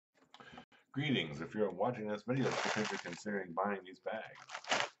Greetings. If you're watching this video, potentially considering buying these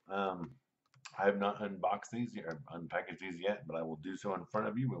bags. I have not unboxed these or unpackaged these yet, but I will do so in front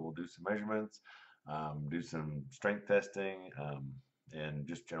of you. We will do some measurements, do some strength testing, and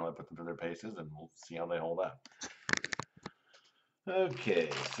just generally put them through their paces, and we'll see how they hold up. Okay,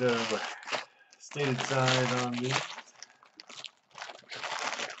 so stated size on these.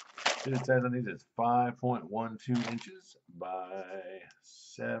 Stated size on these is 5.12 inches by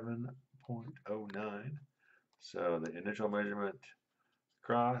 7.09. So the initial measurement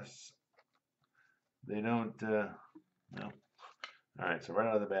cross, they don't, no. All right, so right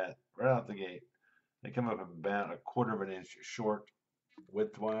out of the bat, right out the gate, they come up about 1/4 of an inch short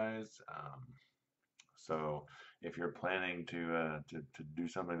widthwise. So if you're planning to do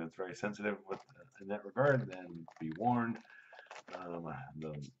something that's very sensitive in that regard, then be warned. The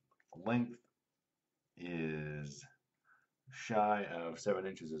length is shy of 7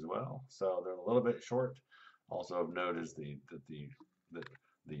 inches as well, so they're a little bit short. Also of note is the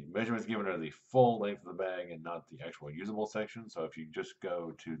measurements given are the full length of the bag and not the actual usable section. So if you just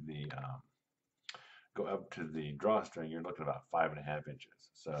go up to the drawstring, you're looking at about 5.5 inches.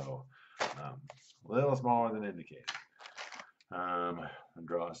 So a little smaller than indicated. The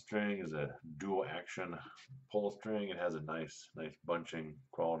drawstring is a dual action pull string. It has a nice bunching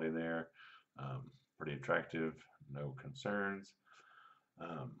quality there. Pretty attractive, no concerns.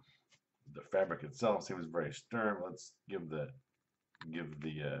 The fabric itself seems very stern. Let's give the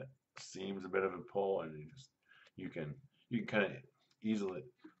seams a bit of a pull, and you can kind of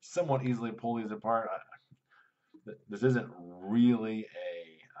somewhat easily pull these apart. This isn't really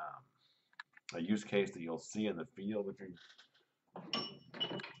a use case that you'll see in the field.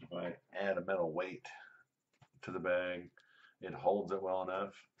 If I add a metal weight to the bag, it holds it well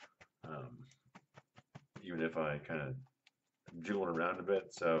enough. Even if I kind of jiggle it around a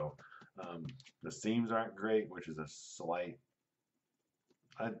bit. So the seams aren't great, which is a slight,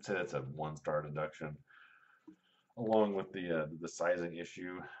 I'd say that's a 1-star deduction, along with the sizing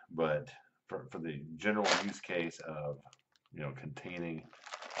issue. But for the general use case of containing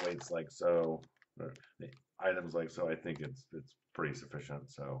weights like so, or items like so, I think it's pretty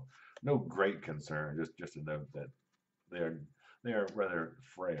sufficient. So no great concern. Just a note that they are rather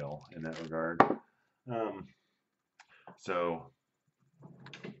frail in that regard. So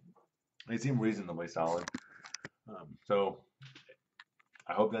they seem reasonably solid. So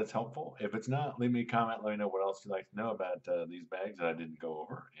I hope that's helpful. If it's not, leave me a comment. Let me know what else you'd like to know about these bags that I didn't go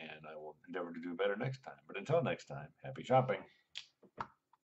over, and I will endeavor to do better next time. But until next time, happy shopping.